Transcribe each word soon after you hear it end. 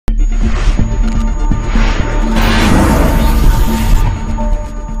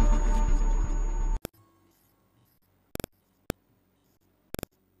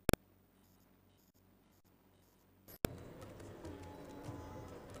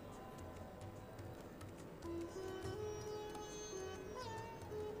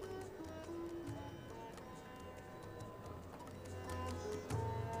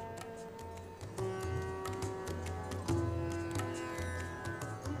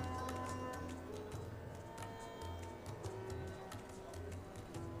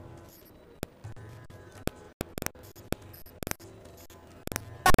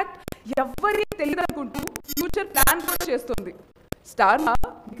ఎవ్వరికి తెలియదు అనుకుంటూ ఫ్యూచర్ ప్లాన్ కూడా చేస్తుంది. స్టార్ మా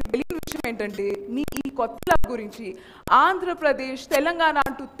మీకు తెలియని విషయం ఏంటంటే మీ ఈ కొత్త లవ్ గురించి ఆంధ్రప్రదేశ్ తెలంగాణ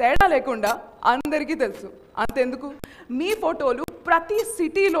అంటూ తేడా లేకుండా అందరికీ తెలుసు. అంతెందుకు మీ ఫోటోలు ప్రతి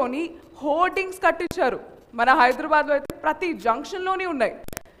సిటీలోని హోర్డింగ్స్ కట్టించారు. మన హైదరాబాద్లో అయితే ప్రతి జంక్షన్లోనే ఉన్నాయి.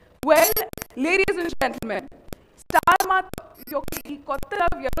 Well ladies and gentlemen, star మా యొక్క ఈ కొత్త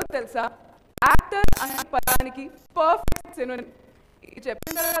లవ్ ఎవరో తెలుసా? యాక్టర్ అనే పదానికి పర్ఫెక్ట్ సినోనిమ్. ఇది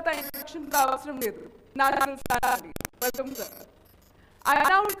చెప్పిన తర్వాత ఇంట్రడక్షన్ అవసరం లేదు. Welcome sir. I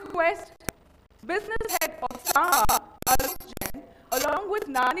now request business head of Star Jain along with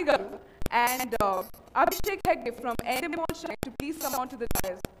Nani Garu and Abhishek Hegde from Endemol Shine to please come on to the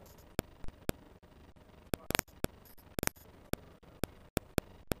dais.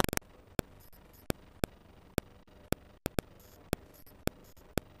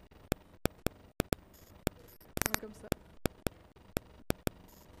 Welcome sir.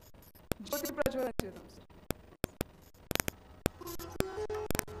 Jyoti Prajwalan chedam sir.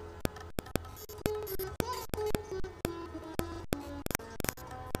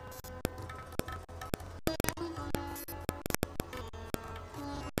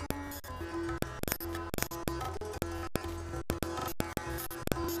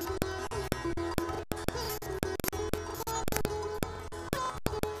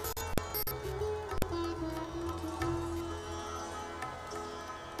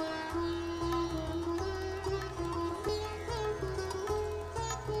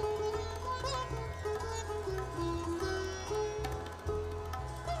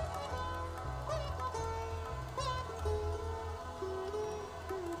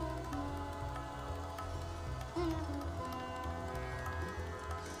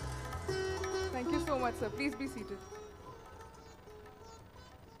 Thank you so much, sir. Please be seated.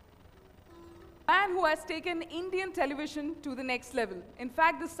 Man who has taken Indian television to the next level. In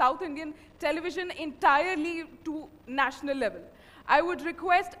fact, the South Indian television entirely to national level. I would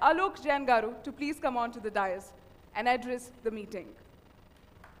request Alok Jain Garu to please come on to the dais and address the meeting.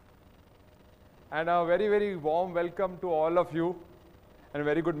 And a very, very warm welcome to all of you and a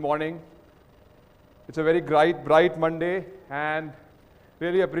very good morning. It's a very bright Monday and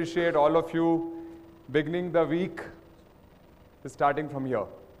really appreciate all of you beginning the week starting from here.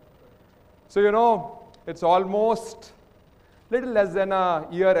 So, you know, it's almost little less than a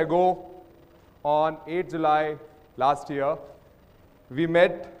year ago on 8th July last year, we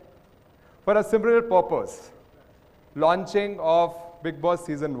met for a similar purpose, launching of Bigg Boss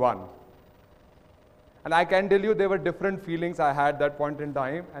Season 1. And I can tell you there were different feelings I had that point in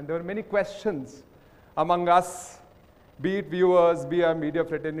time, and there were many questions among us, be it viewers, be our media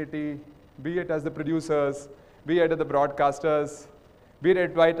fraternity, be it as the producers, be it as the broadcasters, be it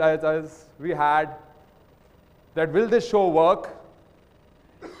advertisers we had, that will this show work?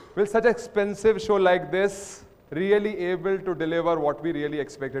 Will such an expensive show like this really able to deliver what we really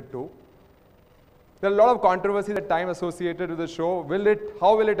expected to? There are a lot of controversy at time associated with the show.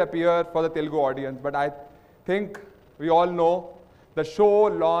 How will it appear for the Telugu audience? But I think we all know the show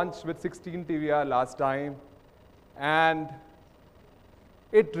launched with 16 TVR last time, and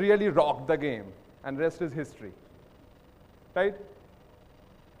it really rocked the game, and rest is history, right?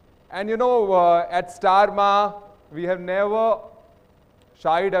 And you know, at Star Ma, we have never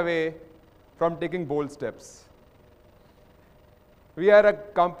shied away from taking bold steps. We are a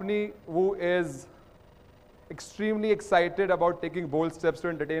company who is extremely excited about taking bold steps to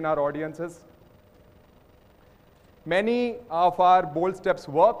entertain our audiences. Many of our bold steps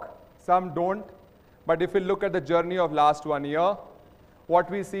work, some don't. But if we look at the journey of last 1 year, what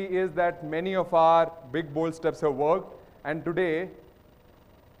we see is that many of our big bold steps have worked. And today,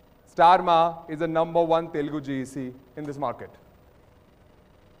 Star Ma is the #1 Telugu GEC in this market.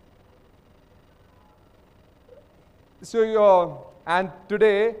 So, and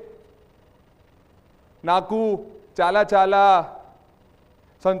today, Naku chala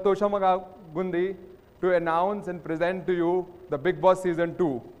santoshamaga gundi to announce and present to you the Bigg Boss Season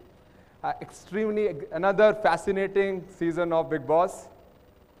 2. Another fascinating season of Bigg Boss.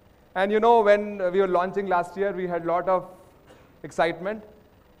 And you know, when we were launching last year, we had a lot of excitement.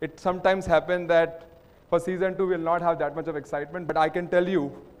 It sometimes happened that for Season 2, we will not have that much of excitement. But I can tell you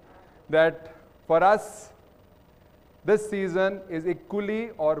that for us, this season is equally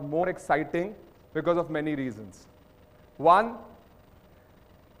or more exciting because of many reasons. One,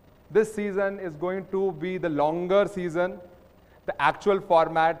 this season is going to be the longer season. The actual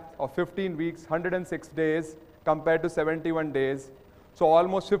format of 15 weeks, 106 days compared to 71 days. So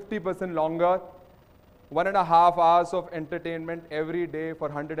almost 50% longer, 1.5 hours of entertainment every day for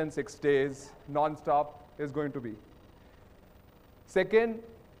 106 days, non-stop is going to be. Second,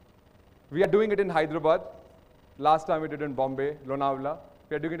 We are doing it in Hyderabad. Last time we did in Bombay, Lonavala.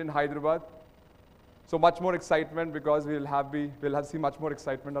 We are doing it in Hyderabad. So much more excitement because we'll have see much more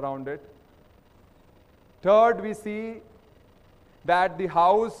excitement around it. Third, we see that the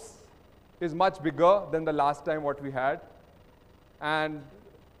house is much bigger than the last time what we had. And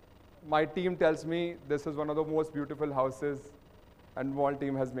my team tells me this is one of the most beautiful houses Endemol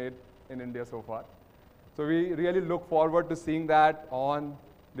team has made in India so far. So we really look forward to seeing that on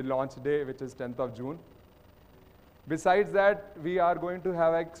the launch day, which is 10th of June. Besides that, we are going to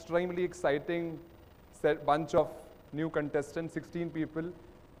have an extremely exciting bunch of new contestants, 16 people,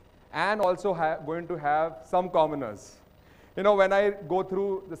 and also going to have some commoners. You know, when I go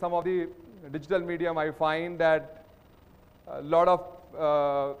through some of the digital medium, I find that a lot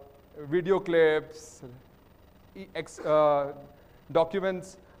of video clips,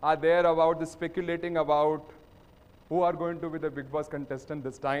 documents are there about the speculating about who are going to be the Bigg Boss contestant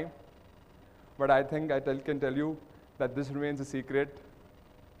this time. But I think I can tell you that this remains a secret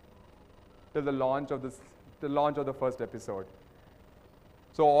till the launch of the first episode.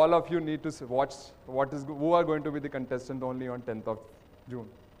 So all of you need to watch who are going to be the contestant only on 10th of June.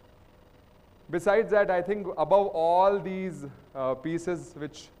 Besides that, I think above all these pieces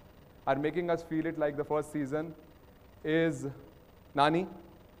which are making us feel it like the first season is Nani,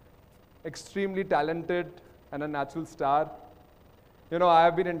 extremely talented and a natural star. You know, I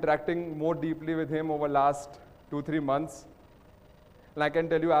have been interacting more deeply with him over last 2-3 months. And I can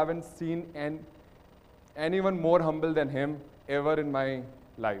tell you, I haven't seen anyone more humble than him ever in my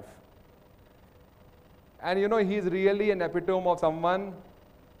life. And you know, he's really an epitome of someone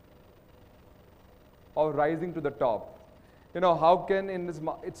of rising to the top. You know, how can in this,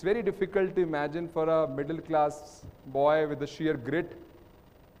 it's very difficult to imagine for a middle class boy with the sheer grit,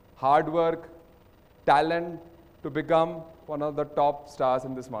 hard work, talent to become one of the top stars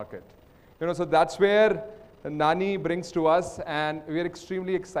in this market. You know, so that's where Nani brings to us, and we are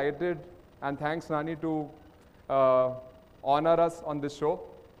extremely excited, and thanks Nani to honor us on this show.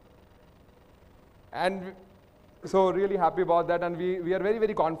 And so really happy about that, and we are very,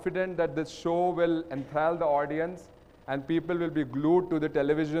 very confident that this show will enthrall the audience and people will be glued to the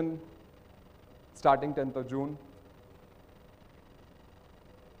television starting 10th of June.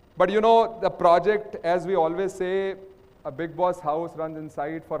 But you know, the project, as we always say, a Bigg Boss house runs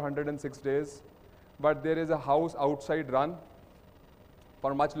inside for 106 days, but there is a house outside run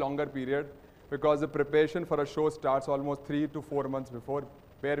for a much longer period because the preparation for a show starts almost 3 to 4 months before,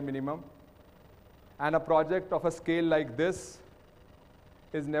 bare minimum. And a project of a scale like this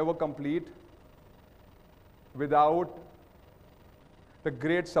is never complete without the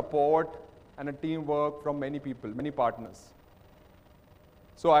great support and a teamwork from many people, many partners.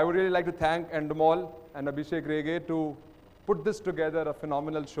 So I would really like to thank Endemol and Abhishek Rege to put this together, a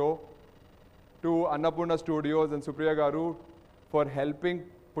phenomenal show, to Annapurna Studios and Supriya Garu for helping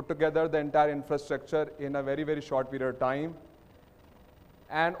put together the entire infrastructure in a very, very short period of time.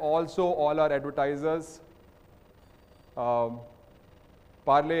 And also all our advertisers, Parle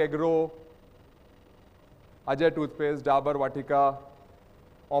Agro, Ajay Toothpaste, Dabur Vatika,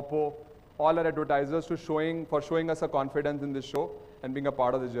 Oppo, all our advertisers for showing us a confidence in this show and being a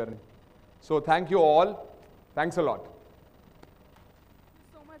part of the journey. So thank you all. Thanks a lot.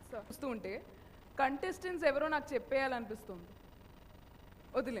 So much, sir. చూస్తుంటే contestants ఎవరో నాకు చెప్పేయాలనిపిస్తుంది.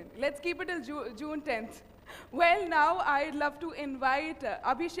 వదిలేండి. Let's keep it till June 10th. Well, now I'd love to invite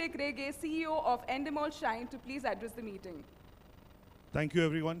Abhishek Rege, CEO of Endemol Shine, to please address the meeting. Thank you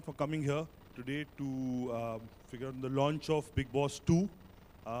everyone for coming here today to figure out the launch of Bigg Boss 2.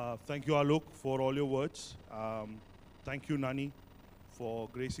 Thank you Alok for all your words. Thank you Nani for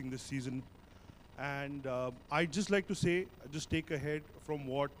gracing this season. And I'd just like to say, just take ahead from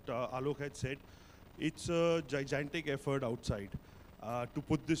what Alok had said, it's a gigantic effort outside to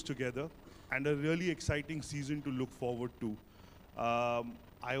put this together and a really exciting season to look forward to.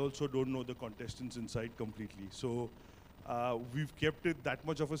 I also don't know the contestants inside completely. So we've kept it that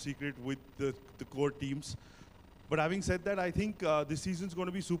much of a secret with the core teams. But having said that, I think this season's going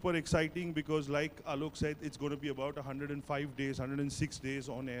to be super exciting because like Alok said, it's going to be about 105 days, 106 days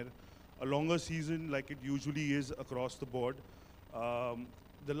on air. A longer season like it usually is across the board.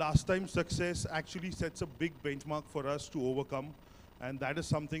 The last time success actually sets a big benchmark for us to overcome. And that is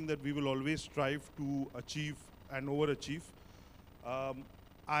something that we will always strive to achieve and overachieve.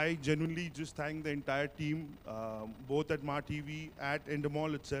 I genuinely just thank the entire team, both at Ma TV, at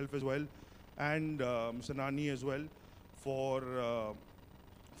Endemol itself as well, and Mr. Nani as well, for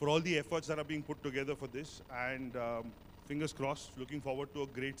all the efforts that are being put together for this. And fingers crossed, looking forward to a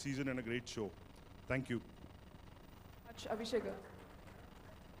great season and a great show. Thank you. Abhishek.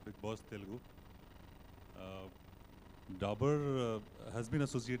 Bigg Boss Telugu. Uh, Dabur has been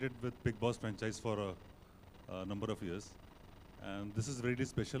associated with Bigg Boss franchise for a number of years, and this is really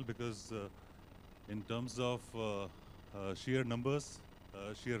special because in terms of sheer numbers,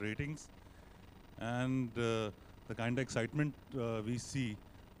 sheer ratings, and the kind of excitement we see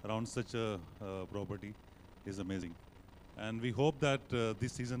around such a property is amazing. And we hope that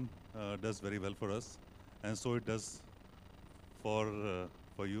this season does very well for us, and so it does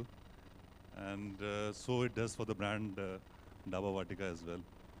for you, and so it does for the brand Dabur Vatika as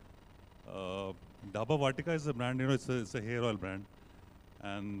well. Dabur Vatika is a brand, you know, it's a hair oil brand,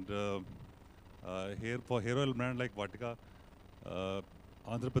 and hair oil brand like Vatika,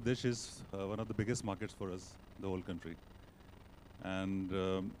 Andhra Pradesh is one of the biggest markets for us, the whole country. And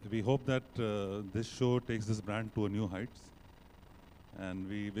we hope that this show takes this brand to a new heights, and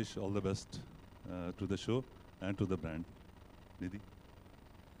we wish all the best to the show and to the brand. Nidhi?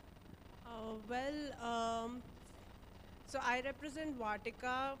 So I represent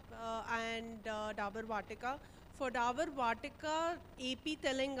Vatika and Dabur Vatika. For Dabur Vatika, AP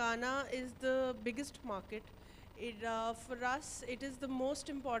Telangana is the biggest market. For us, it is the most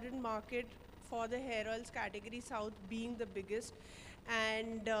important market for the hair oils category, South being the biggest.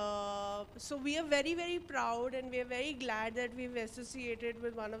 And so we are very, very proud, and we are very glad that we've associated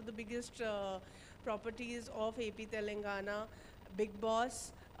with one of the biggest properties of AP Telangana, Bigg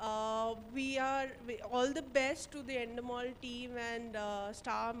Boss. All the best to the Endemol team and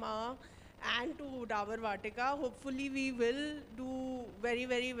Star Ma and to Dabur Vatika. Hopefully we will do very,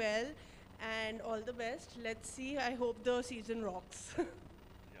 very well, and all the best. Let's see. I hope the season rocks.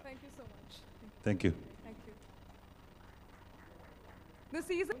 Thank you so much. Thank you. Thank you. This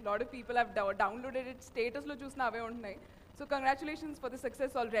season, a lot of people have downloaded it. Status lo chusna ave untunnai. So congratulations for the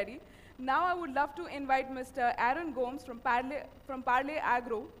success already. Now I would love to invite Mr. Aaron Gomes from Parley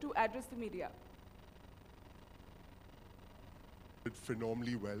Agro to address the media. Did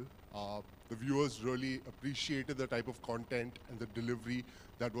phenomenally well. The viewers really appreciated the type of content and the delivery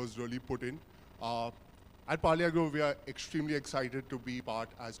that was really put in. At Parley Agro, we are extremely excited to be part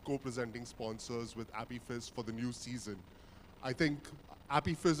as co-presenting sponsors with Appy Fizz for the new season. I think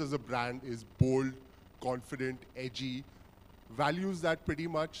Appy Fizz as a brand is bold, confident, edgy, values that pretty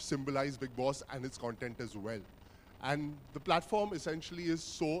much symbolize Bigg Boss and its content as well. And the platform essentially is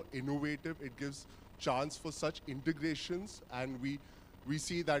so innovative. It gives chance for such integrations, and we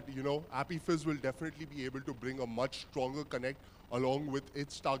see that, you know, Appy Fizz will definitely be able to bring a much stronger connect along with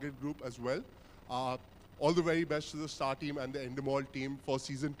its target group as well. All the very best to the Star team and the Endemol team for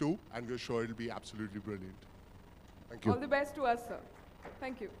season 2, and we're sure it'll be absolutely brilliant. Thank you. All the best to us, sir.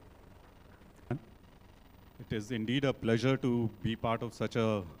 Thank you. It is indeed a pleasure to be part of such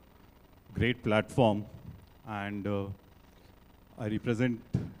a great platform, and I represent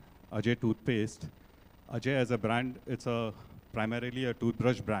Ajay Toothpaste. Ajay as a brand, it's primarily a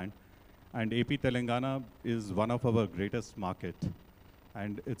toothbrush brand, and AP Telangana is one of our greatest market,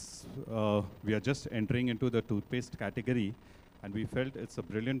 and we are just entering into the toothpaste category, and we felt it's a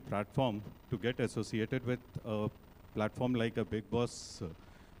brilliant platform to get associated with a platform like a Bigg Boss,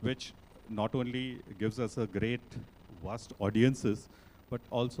 which not only gives us a great vast audiences, but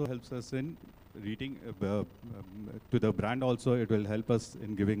also helps us in reading to the brand. Also, it will help us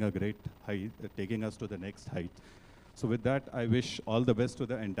in giving a great height, taking us to the next height. So with that, I wish all the best to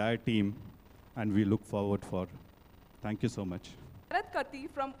the entire team, and we look forward for. Thank you so much. Sharat Katti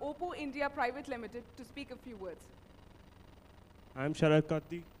from Oppo India Private Limited to speak a few words. I'm Sharat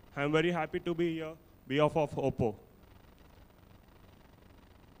Katti. I'm very happy to be here, behalf of Oppo.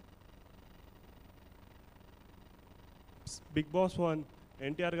 Bigg Boss 1,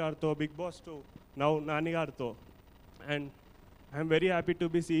 NTR Garto, Bigg Boss 2, now Nani Garto. And I'm very happy to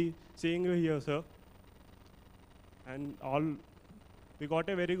be seeing you here, sir. And we got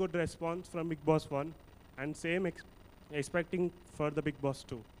a very good response from Bigg Boss 1, and same expecting for the Bigg Boss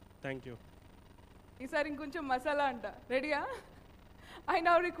 2. Thank you. ఈసారి ఇంకొంచెం మసాలా అంట రెడీయా I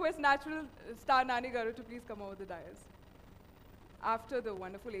now request natural star Nani garu to please come over the dais after the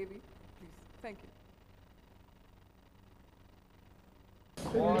wonderful AV, please. Thank you.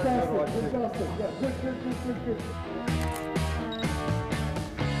 Oh,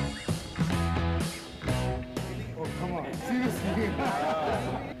 come on. Seriously.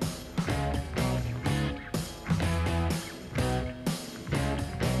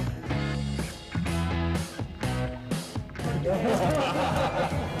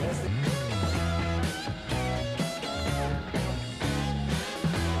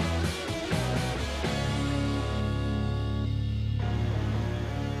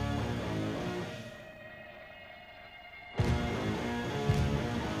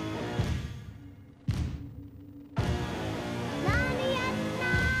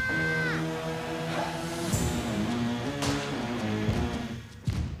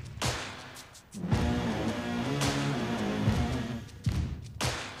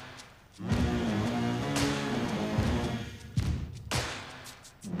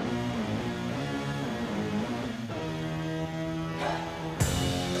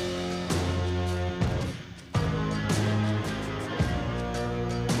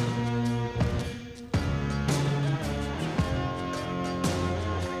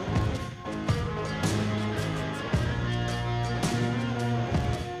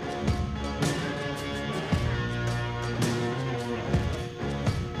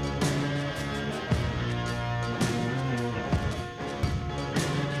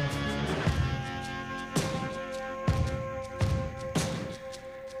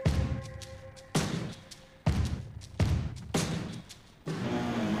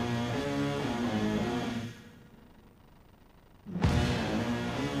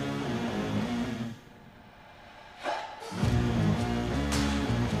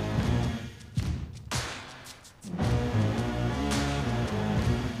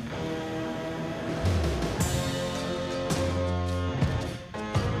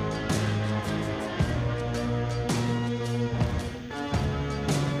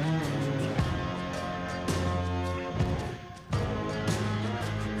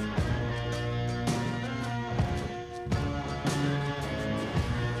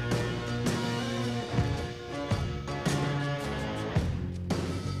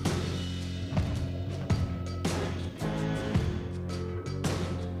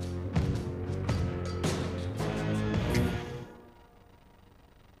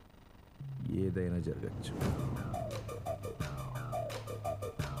 ఏదైనా జరగచ్చు.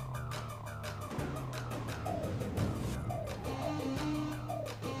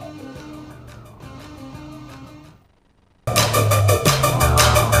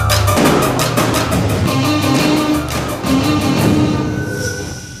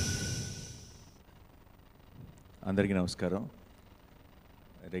 అందరికీ నమస్కారం.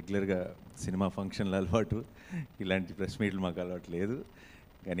 రెగ్యులర్గా cinema ఫంక్షన్లు అలవాటు, ఇలాంటి ప్రెస్ మీట్లు మాకు అలవాటు లేదు,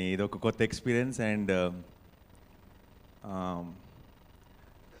 కానీ ఇది ఒక కొత్త ఎక్స్పీరియన్స్. అండ్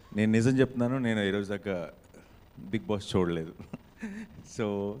నేను నిజం చెప్తున్నాను, నేను ఈరోజు దాకా బిగ్ బాస్ చూడలేదు. సో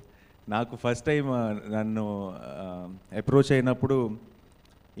నాకు ఫస్ట్ టైం నన్ను అప్రోచ్ అయినప్పుడు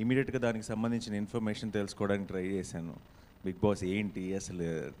ఇమీడియట్గా దానికి సంబంధించిన ఇన్ఫర్మేషన్ తెలుసుకోవడానికి ట్రై చేశాను. బిగ్ బాస్ ఏంటి అసలు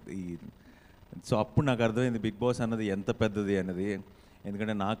ఈ సో అప్పుడు నాకు అర్థమైంది బిగ్ బాస్ అన్నది ఎంత పెద్దది అన్నది.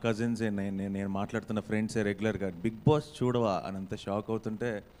 ఎందుకంటే నా కజిన్స్ నేను మాట్లాడుతున్న ఫ్రెండ్సే రెగ్యులర్గా బిగ్ బాస్ చూడవా అని అంత షాక్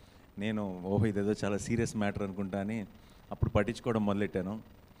అవుతుంటే నేను ఓహో ఇదేదో చాలా సీరియస్ మ్యాటర్ అనుకుంటా అని అప్పుడు పట్టించుకోవడం మొదలెట్టాను.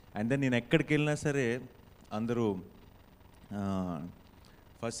 అండ్ దెన్ నేను ఎక్కడికి వెళ్ళినా సరే అందరూ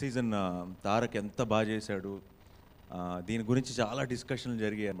ఫస్ట్ సీజన్ తారక్ ఎంత బాగా చేశాడు, దీని గురించి చాలా డిస్కషన్లు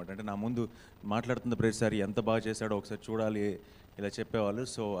జరిగాయి అనమాట. అంటే నా ముందు మాట్లాడుతున్న ప్రతిసారి ఎంత బాగా చేశాడో ఒకసారి చూడాలి ఇలా చెప్పేవాళ్ళు.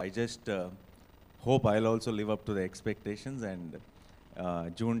 So I just hope I'll also live up to the expectations. And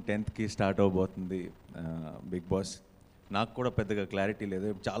June 10th start అవబోతుంది బిగ్ బాస్. నాకు కూడా పెద్దగా క్లారిటీ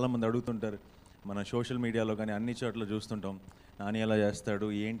లేదు. చాలామంది అడుగుతుంటారు, మన సోషల్ మీడియాలో కానీ అన్ని చోట్ల చూస్తుంటాం, నాని ఎలా చేస్తాడు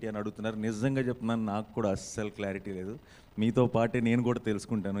ఏంటి అని అడుగుతున్నారు. నిజంగా చెప్తున్నాను, నాకు కూడా అస్సలు క్లారిటీ లేదు. మీతో పాటే నేను కూడా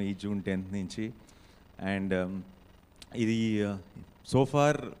తెలుసుకుంటాను ఈ June 10th నుంచి. అండ్ ఇది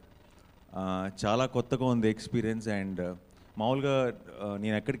సోఫార్ చాలా కొత్తగా ఉంది ఎక్స్పీరియన్స్. అండ్ మామూలుగా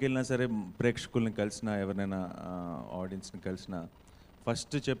నేను ఎక్కడికి వెళ్ళినా సరే ప్రేక్షకుల్ని కలిసినా ఎవరినైనా ఆడియన్స్ని కలిసినా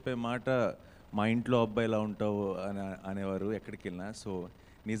ఫస్ట్ చెప్పే మాట మా ఇంట్లో అబ్బాయి ఇలా ఉంటావు అనేవారు ఎక్కడికి వెళ్ళినా. సో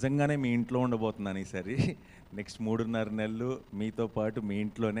నిజంగానే మీ ఇంట్లో ఉండబోతున్నాను ఈసారి. నెక్స్ట్ 3.5 నెలలు మీతో పాటు మీ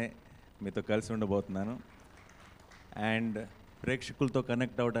ఇంట్లోనే మీతో కలిసి ఉండబోతున్నాను. అండ్ ప్రేక్షకులతో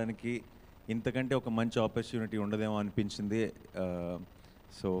కనెక్ట్ అవ్వడానికి ఇంతకంటే ఒక మంచి ఆపర్చునిటీ ఉండదేమో అనిపించింది.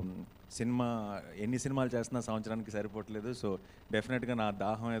 సో సినిమా ఎన్ని సినిమాలు చేస్తున్నా సంవత్సరానికి సరిపోవట్లేదు. సో డెఫినెట్గా నా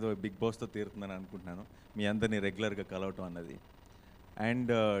దాహం ఏదో బిగ్ బాస్తో తీరుతుందని అనుకుంటున్నాను, మీ అందరినీ రెగ్యులర్గా కలవటం అన్నది.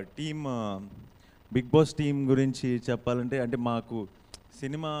 And team big boss team గురించి చెప్పాలంటే, అంటే మాకు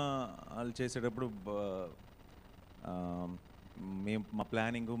సినిమాలు చేసేటప్పుడు మేము మా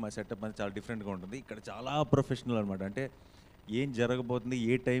ప్లానింగ్ మా సెటప్ అనేది చాలా డిఫరెంట్గా ఉంటుంది. ఇక్కడ చాలా ప్రొఫెషనల్ అనమాట. అంటే ఏం జరగబోతుంది,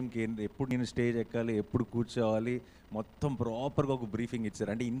 ఏ టైంకి ఎప్పుడు నేను స్టేజ్ ఎక్కాలి, ఎప్పుడు కూర్చోవాలి, మొత్తం ప్రాపర్గా ఒక బ్రీఫింగ్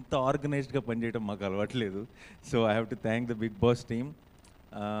ఇచ్చారు. అంటే ఇంత ఆర్గనైజ్డ్గా పనిచేయడం మాకు అలవాట్లేదు. So I have to thank the big boss team.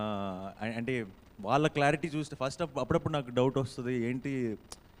 అంటే వాళ్ళ క్లారిటీ చూస్తే ఫస్ట్ అప్పుడప్పుడు నాకు డౌట్ వస్తుంది, ఏంటి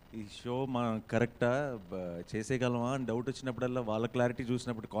ఈ షో మనం కరెక్టా చేసేయగలమా అని డౌట్ వచ్చినప్పుడల్లా వాళ్ళ క్లారిటీ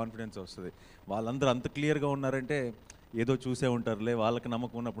చూసినప్పుడు కాన్ఫిడెన్స్ వస్తుంది. వాళ్ళందరూ అంత క్లియర్గా ఉన్నారంటే ఏదో చూసే ఉంటారులే, వాళ్ళకి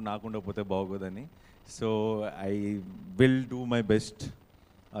నమ్మకం ఉన్నప్పుడు నాకు ఉండకపోతే బాగోదని. So I will do my best,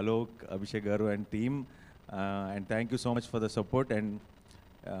 Alok, Abhishek గారు and team. And thank you so much for the support, and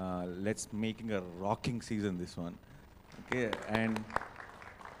let's making a rocking season this one. Okay,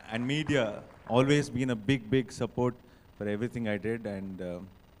 and media always been a big support for everything I did, and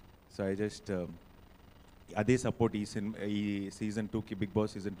so I just ade support ee season 2 ki Bigg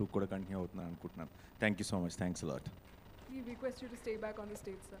Boss season 2 kuda continue avutunna anukuntunnan. Thank you so much, thanks a lot. We request you to stay back on the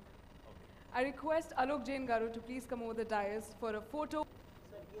stage, sir. Okay. I request Alok Jain garu to please come over the dais for a photo.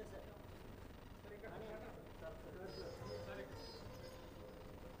 Sir, yes, sir.